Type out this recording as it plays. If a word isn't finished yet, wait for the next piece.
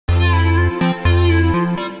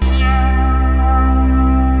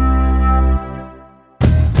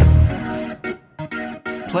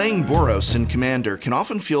Playing Boros in Commander can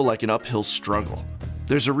often feel like an uphill struggle.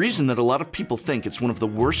 There's a reason that a lot of people think it's one of the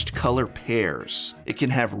worst color pairs. It can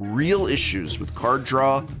have real issues with card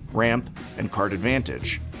draw, ramp, and card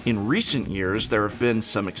advantage. In recent years, there have been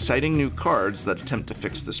some exciting new cards that attempt to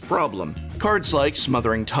fix this problem. Cards like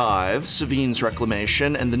Smothering Tithe, Savine's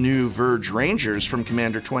Reclamation, and the new Verge Rangers from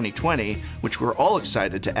Commander 2020, which we're all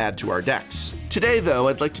excited to add to our decks. Today, though,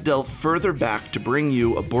 I'd like to delve further back to bring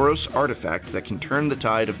you a Boros artifact that can turn the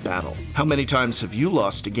tide of battle. How many times have you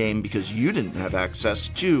lost a game because you didn't have access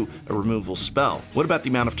to a removal spell? What about the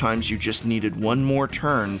amount of times you just needed one more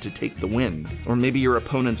turn to take the win? Or maybe your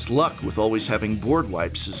opponent's luck with always having board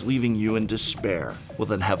wipes is leaving you in despair. Well,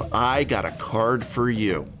 then have I got a card for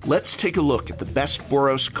you. Let's take a look at the best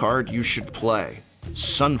Boros card you should play,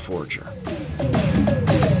 Sunforger.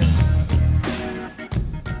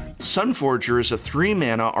 Sunforger is a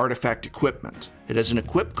 3-mana artifact equipment. It has an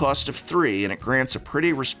equip cost of 3, and it grants a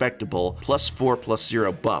pretty respectable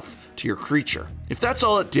 +4/+0 buff to your creature. If that's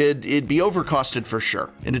all it did, it'd be overcosted for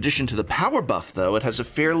sure. In addition to the power buff, though, it has a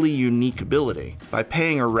fairly unique ability. By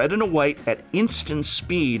paying a red and a white at instant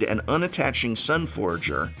speed and unattaching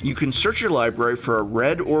Sunforger, you can search your library for a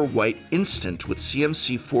red or white instant with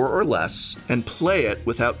CMC 4 or less, and play it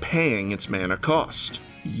without paying its mana cost.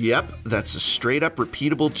 Yep, that's a straight-up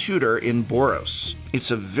repeatable tutor in Boros.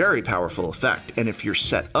 It's a very powerful effect, and if you're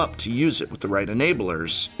set up to use it with the right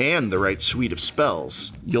enablers and the right suite of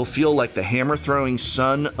spells, you'll feel like the hammer-throwing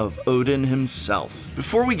son of Odin himself.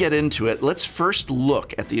 Before we get into it, let's first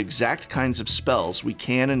look at the exact kinds of spells we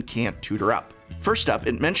can and can't tutor up. First up,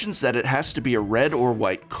 it mentions that it has to be a red or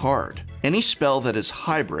white card. Any spell that is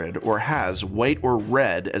hybrid or has white or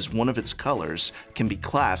red as one of its colors can be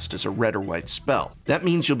classed as a red or white spell. That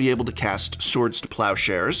means you'll be able to cast Swords to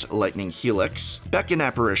Plowshares, Lightning Helix, Beckon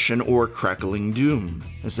Apparition, or Crackling Doom,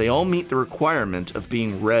 as they all meet the requirement of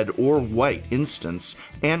being red or white instants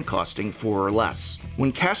and costing 4 or less.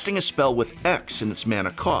 When casting a spell with X in its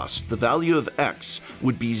mana cost, the value of X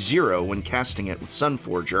would be 0 when casting it with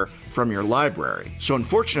Sunforger from your library. So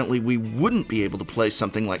unfortunately, we wouldn't be able to play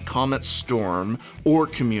something like Comet Storm or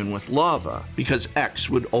Commune with Lava, because X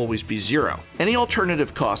would always be 0. Any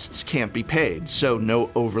alternative costs can't be paid, so no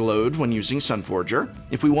overload when using Sunforger.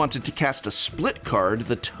 If we wanted to cast a split card,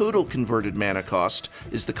 the total converted mana cost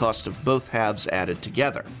is the cost of both halves added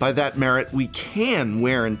together. By that merit, we can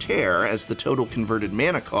wear and tear, as the total converted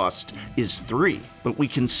mana cost is 3, but we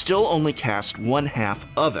can still only cast one half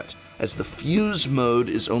of it, as the fuse mode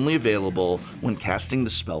is only available when casting the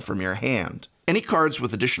spell from your hand. Any cards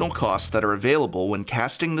with additional costs that are available when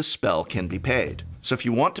casting the spell can be paid. So if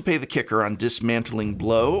you want to pay the kicker on Dismantling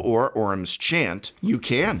Blow or Orm's Chant, you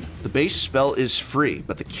can. The base spell is free,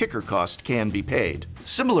 but the kicker cost can be paid.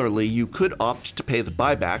 Similarly, you could opt to pay the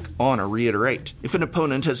buyback on a Reiterate. If an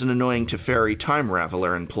opponent has an annoying Teferi Time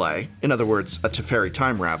Raveler in play, in other words, a Teferi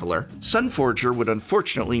Time Raveler, Sunforger would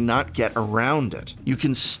unfortunately not get around it. You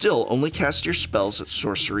can still only cast your spells at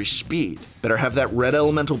sorcery speed. Better have that Red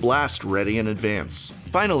Elemental Blast ready in advance.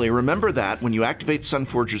 Finally, remember that when you activate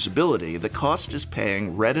Sunforger's ability, the cost is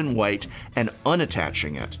paying red and white and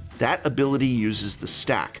unattaching it. That ability uses the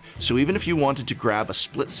stack, so even if you wanted to grab a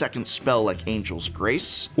split-second spell like Angel's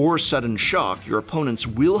Grace or Sudden Shock, your opponents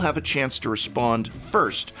will have a chance to respond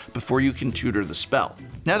first before you can tutor the spell.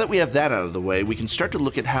 Now that we have that out of the way, we can start to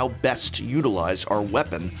look at how best to utilize our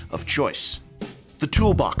weapon of choice. The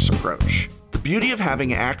toolbox approach. The beauty of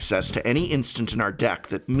having access to any instant in our deck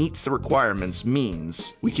that meets the requirements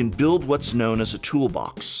means we can build what's known as a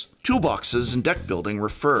toolbox. Toolboxes in deck building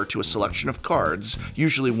refer to a selection of cards,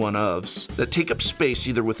 usually one-ofs, that take up space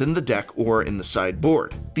either within the deck or in the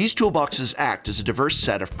sideboard. These toolboxes act as a diverse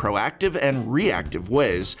set of proactive and reactive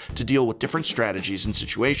ways to deal with different strategies and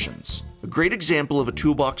situations. A great example of a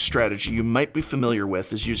toolbox strategy you might be familiar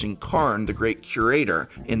with is using Karn, the Great Curator,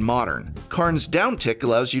 in Modern. Karn's downtick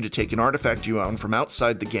allows you to take an artifact you own from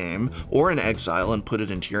outside the game or in exile and put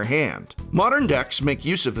it into your hand. Modern decks make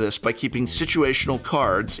use of this by keeping situational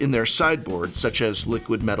cards in their sideboard, such as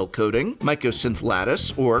Liquid Metal Coating, Mycosynth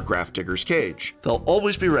Lattice, or Grafdigger's Cage. They'll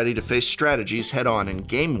always be ready to face strategies head-on in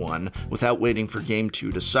Game 1 without waiting for Game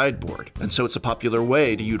 2 to sideboard, and so it's a popular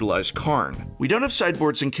way to utilize Karn. We don't have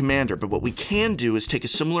sideboards in Commander, but what we can do is take a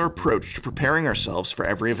similar approach to preparing ourselves for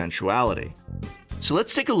every eventuality. So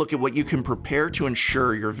let's take a look at what you can prepare to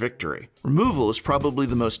ensure your victory. Removal is probably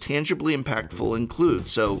the most tangibly impactful include,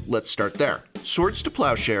 so let's start there. Swords to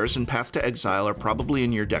Plowshares and Path to Exile are probably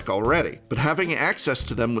in your deck already, but having access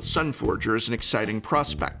to them with Sunforger is an exciting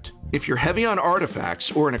prospect. If you're heavy on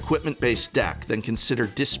artifacts or an equipment-based deck, then consider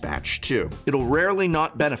Dispatch too. It'll rarely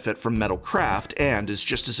not benefit from Metal Craft and is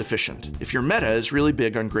just as efficient. If your meta is really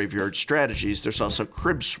big on graveyard strategies, there's also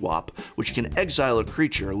Crib Swap, which can exile a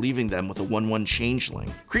creature, leaving them with a 1/1 changeling.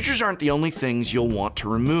 Creatures aren't the only things you'll want to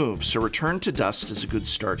remove, so Return to Dust is a good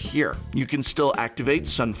start here. You can still activate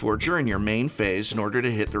Sunforger in your main phase in order to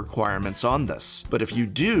hit the requirements on this, but if you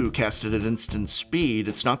do cast it at instant speed,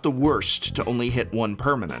 it's not the worst to only hit one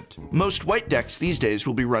permanent. Most white decks these days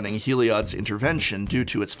will be running Heliod's Intervention due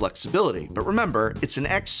to its flexibility, but remember, it's an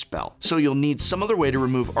X spell, so you'll need some other way to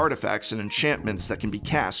remove artifacts and enchantments that can be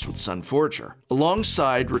cast with Sunforger.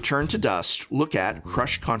 Alongside Return to Dust, look at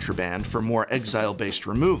Crush Contraband for more exile-based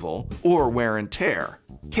removal, or Wear and Tear.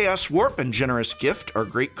 Chaos Warp and Generous Gift are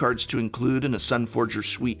great cards to include in a Sunforger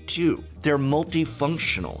suite too. They're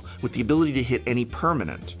multifunctional, with the ability to hit any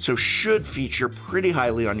permanent, so should feature pretty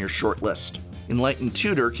highly on your short list. Enlightened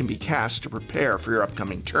Tutor can be cast to prepare for your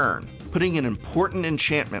upcoming turn, putting an important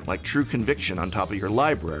enchantment like True Conviction on top of your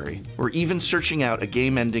library, or even searching out a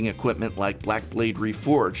game-ending equipment like Blackblade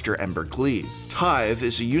Reforged or Ember Cleave. Tithe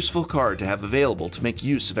is a useful card to have available to make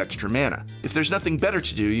use of extra mana. If there's nothing better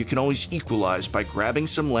to do, you can always equalize by grabbing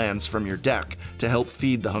some lands from your deck to help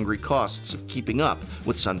feed the hungry costs of keeping up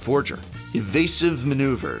with Sunforger. Evasive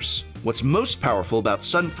Maneuvers. What's most powerful about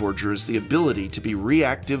Sunforger is the ability to be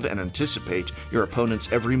reactive and anticipate your opponent's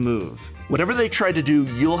every move. Whatever they try to do,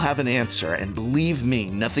 you'll have an answer, and believe me,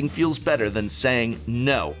 nothing feels better than saying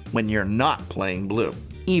no when you're not playing blue.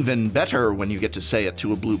 Even better when you get to say it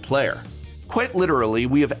to a blue player. Quite literally,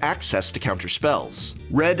 we have access to counter spells.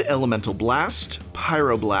 Red Elemental Blast,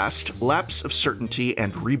 Pyroblast, Lapse of Certainty,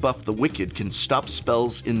 and Rebuff the Wicked can stop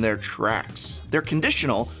spells in their tracks. They're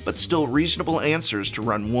conditional, but still reasonable answers to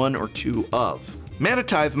run one or two of. Mana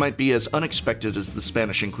Tithe might be as unexpected as the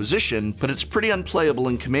Spanish Inquisition, but it's pretty unplayable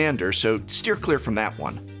in Commander, so steer clear from that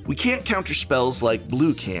one. We can't counter spells like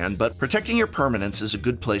blue can, but protecting your permanents is a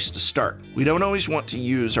good place to start. We don't always want to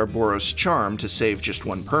use our Boros Charm to save just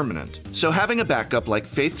one permanent, so having a backup like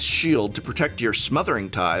Faith's Shield to protect your Smothering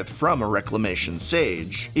Tithe from a Reclamation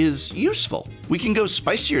Sage is useful. We can go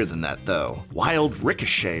spicier than that though. Wild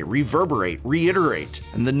Ricochet, Reverberate, Reiterate,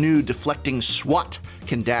 and the new Deflecting Swat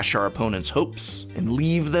can dash our opponent's hopes and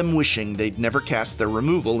leave them wishing they'd never cast their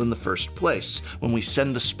removal in the first place when we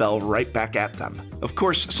send the spell right back at them. Of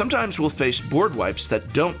course, sometimes we'll face board wipes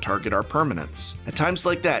that don't target our permanents. At times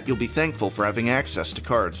like that, you'll be thankful for having access to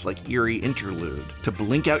cards like Eerie Interlude to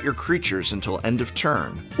blink out your creatures until end of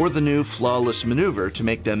turn, or the new Flawless Maneuver to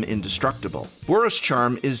make them indestructible. Boros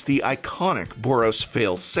Charm is the iconic Boros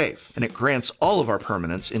Fail-Safe, and it grants all of our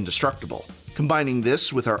permanents indestructible. Combining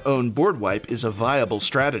this with our own board wipe is a viable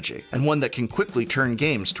strategy, and one that can quickly turn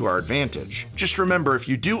games to our advantage. Just remember, if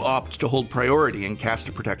you do opt to hold priority and cast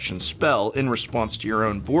a protection spell in response to your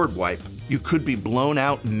own board wipe, you could be blown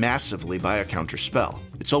out massively by a counter spell.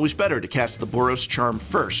 It's always better to cast the Boros Charm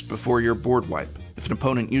first before your board wipe. If an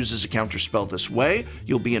opponent uses a counter spell this way,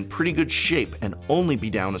 you'll be in pretty good shape and only be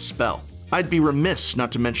down a spell. I'd be remiss not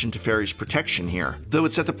to mention Teferi's Protection here. Though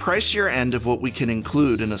it's at the pricier end of what we can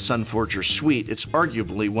include in a Sunforger suite, it's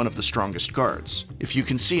arguably one of the strongest cards. If you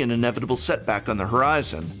can see an inevitable setback on the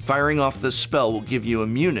horizon, firing off this spell will give you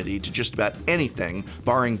immunity to just about anything,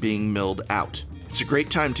 barring being milled out. It's a great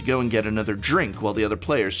time to go and get another drink while the other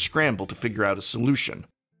players scramble to figure out a solution.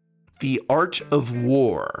 The Art of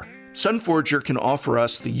War. Sunforger can offer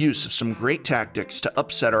us the use of some great tactics to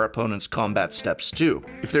upset our opponent's combat steps too.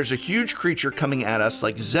 If there's a huge creature coming at us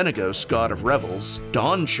like Xenagos, God of Revels,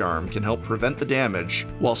 Dawn Charm can help prevent the damage,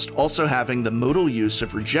 whilst also having the modal use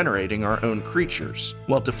of regenerating our own creatures,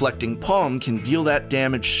 while Deflecting Palm can deal that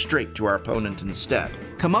damage straight to our opponent instead.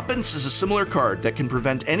 Comeuppance is a similar card that can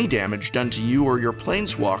prevent any damage done to you or your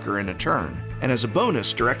Planeswalker in a turn, and as a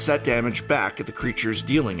bonus directs that damage back at the creatures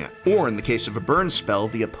dealing it, or in the case of a burn spell,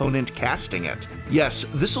 the opponent casting it. Yes,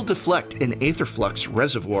 this'll deflect an Aetherflux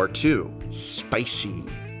Reservoir too. Spicy.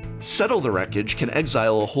 Settle the Wreckage can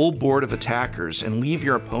exile a whole board of attackers and leave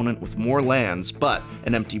your opponent with more lands, but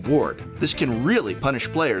an empty board. This can really punish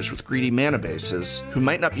players with greedy mana bases, who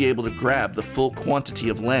might not be able to grab the full quantity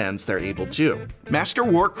of lands they're able to. Master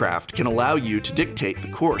Warcraft can allow you to dictate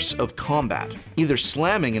the course of combat, either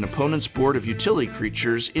slamming an opponent's board of utility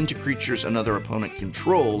creatures into creatures another opponent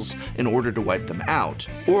controls in order to wipe them out,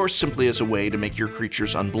 or simply as a way to make your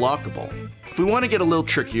creatures unblockable. If we want to get a little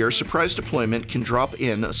trickier, Surprise Deployment can drop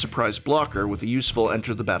in a surprise blocker with a useful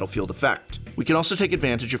enter the battlefield effect. We can also take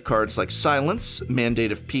advantage of cards like Silence,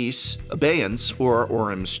 Mandate of Peace, Abeyance, or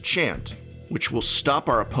Orim's Chant, which will stop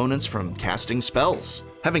our opponents from casting spells.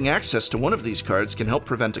 Having access to one of these cards can help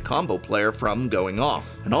prevent a combo player from going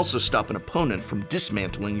off, and also stop an opponent from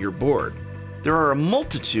dismantling your board. There are a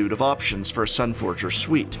multitude of options for a Sunforger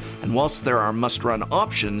suite, and whilst there are must-run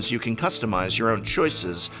options, you can customize your own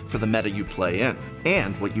choices for the meta you play in,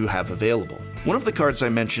 and what you have available. One of the cards I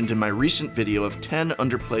mentioned in my recent video of 10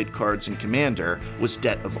 underplayed cards in Commander was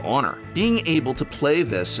Debt of Honor. Being able to play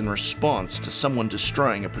this in response to someone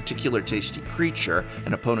destroying a particular tasty creature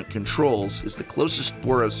an opponent controls is the closest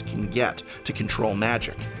Boros can get to control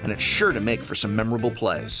magic, and it's sure to make for some memorable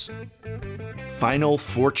plays. Final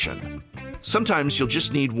Fortune. Sometimes you'll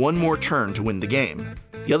just need one more turn to win the game.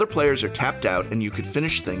 The other players are tapped out and you could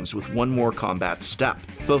finish things with one more combat step.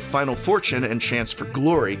 Both Final Fortune and Chance for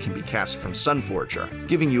Glory can be cast from Sunforger,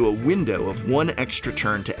 giving you a window of one extra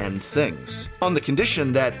turn to end things, on the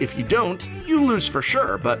condition that if you don't, you lose for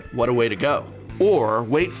sure, but what a way to go. Or,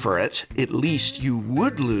 wait for it, at least you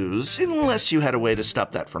would lose unless you had a way to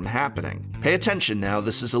stop that from happening. Pay attention now,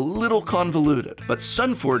 this is a little convoluted, but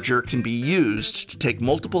Sunforger can be used to take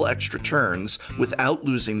multiple extra turns without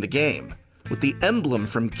losing the game. With the emblem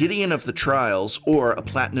from Gideon of the Trials or a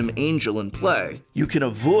Platinum Angel in play, you can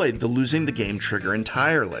avoid the losing the game trigger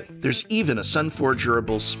entirely. There's even a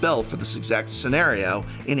Sunforgerable spell for this exact scenario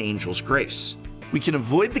in Angel's Grace. We can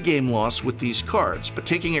avoid the game loss with these cards, but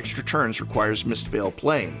taking extra turns requires Mistveil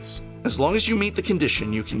Plains. As long as you meet the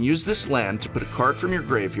condition, you can use this land to put a card from your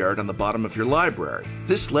graveyard on the bottom of your library.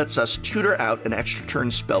 This lets us tutor out an extra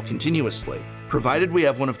turn spell continuously, provided we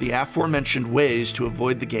have one of the aforementioned ways to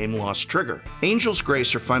avoid the game loss trigger. Angel's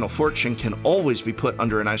Grace or Final Fortune can always be put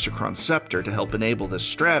under an Isochron Scepter to help enable this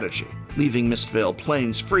strategy, leaving Mistveil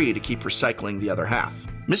Plains free to keep recycling the other half.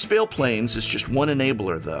 Mistveil Plains is just one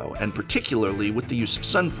enabler though, and particularly with the use of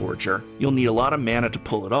Sunforger, you'll need a lot of mana to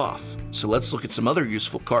pull it off. So let's look at some other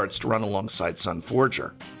useful cards to run alongside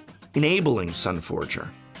Sunforger. Enabling Sunforger.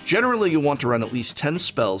 Generally, you'll want to run at least 10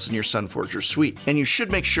 spells in your Sunforger suite, and you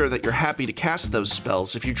should make sure that you're happy to cast those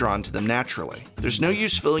spells if you're drawn to them naturally. There's no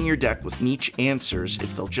use filling your deck with niche answers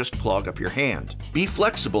if they'll just clog up your hand. Be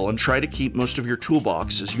flexible and try to keep most of your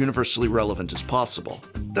toolbox as universally relevant as possible.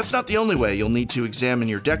 That's not the only way you'll need to examine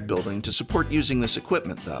your deck building to support using this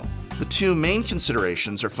equipment though. The two main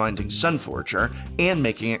considerations are finding Sunforger and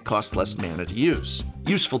making it cost less mana to use.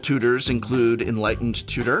 Useful tutors include Enlightened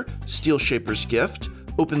Tutor, Steel Shaper's Gift,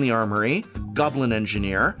 Open the Armory, Goblin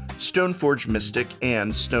Engineer, Stoneforge Mystic,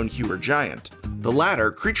 and Stonehewer Giant. The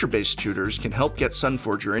latter, creature-based tutors, can help get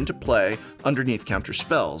Sunforger into play underneath counter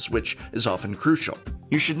spells, which is often crucial.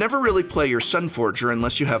 You should never really play your Sunforger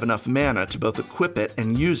unless you have enough mana to both equip it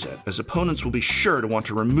and use it, as opponents will be sure to want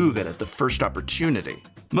to remove it at the first opportunity.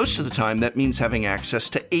 Most of the time, that means having access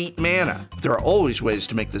to 8 mana. There are always ways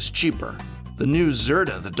to make this cheaper. The new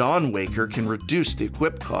Zerda, the Dawnwaker, can reduce the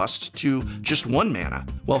equip cost to just 1 mana,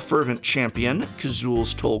 while Fervent Champion,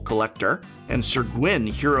 Kazul's Toll Collector, and Sir Gwyn,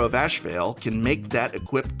 Hero of Ashvale, can make that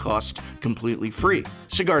equip cost completely free.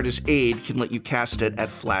 Sigarda's Aid can let you cast it at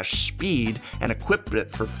flash speed and equip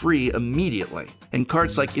it for free immediately. And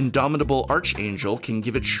cards like Indomitable Archangel can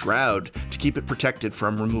give it Shroud to keep it protected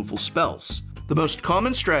from removal spells. The most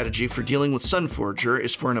common strategy for dealing with Sunforger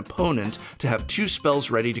is for an opponent to have 2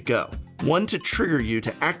 spells ready to go. One to trigger you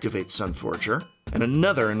to activate Sunforger, and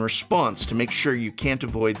another in response to make sure you can't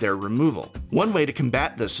avoid their removal. One way to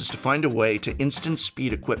combat this is to find a way to instant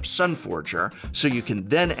speed equip Sunforger, so you can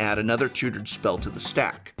then add another tutored spell to the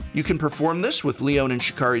stack. You can perform this with Leon and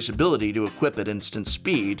Shikari's ability to equip at instant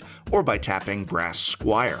speed, or by tapping Brass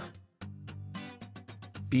Squire.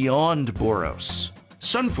 Beyond Boros.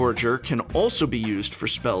 Sunforger can also be used for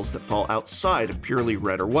spells that fall outside of purely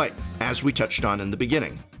red or white, as we touched on in the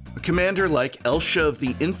beginning. A commander like Elsha of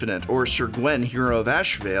the Infinite or Sir Gwyn, Hero of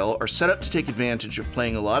Ashvale, are set up to take advantage of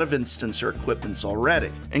playing a lot of instants or equipments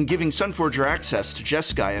already, and giving Sunforger access to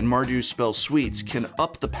Jeskai and Mardu's spell suites can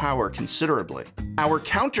up the power considerably. Our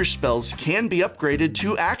counter spells can be upgraded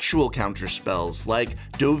to actual counter spells like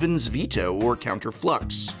Dovin's Veto or Counter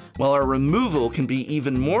Flux, while our removal can be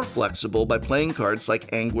even more flexible by playing cards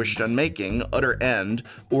like Anguished Unmaking, Utter End,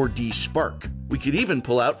 or D-Spark. We could even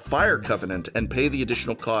pull out Fire Covenant and pay the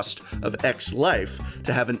additional cost of X life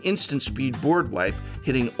to have an instant speed board wipe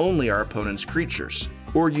hitting only our opponent's creatures.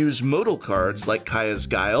 Or use modal cards like Kaya's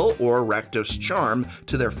Guile or Rakdos Charm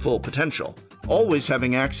to their full potential. Always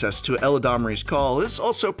having access to Eladamri's Call is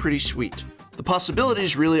also pretty sweet. The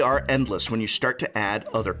possibilities really are endless when you start to add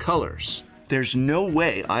other colors. There's no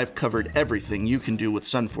way I've covered everything you can do with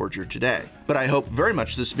Sunforger today, but I hope very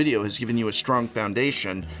much this video has given you a strong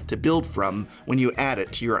foundation to build from when you add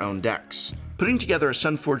it to your own decks. Putting together a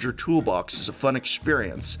Sunforger toolbox is a fun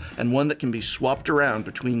experience, and one that can be swapped around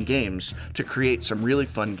between games to create some really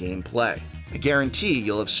fun gameplay. I guarantee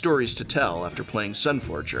you'll have stories to tell after playing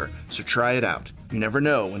Sunforger, so try it out. You never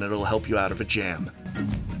know when it'll help you out of a jam.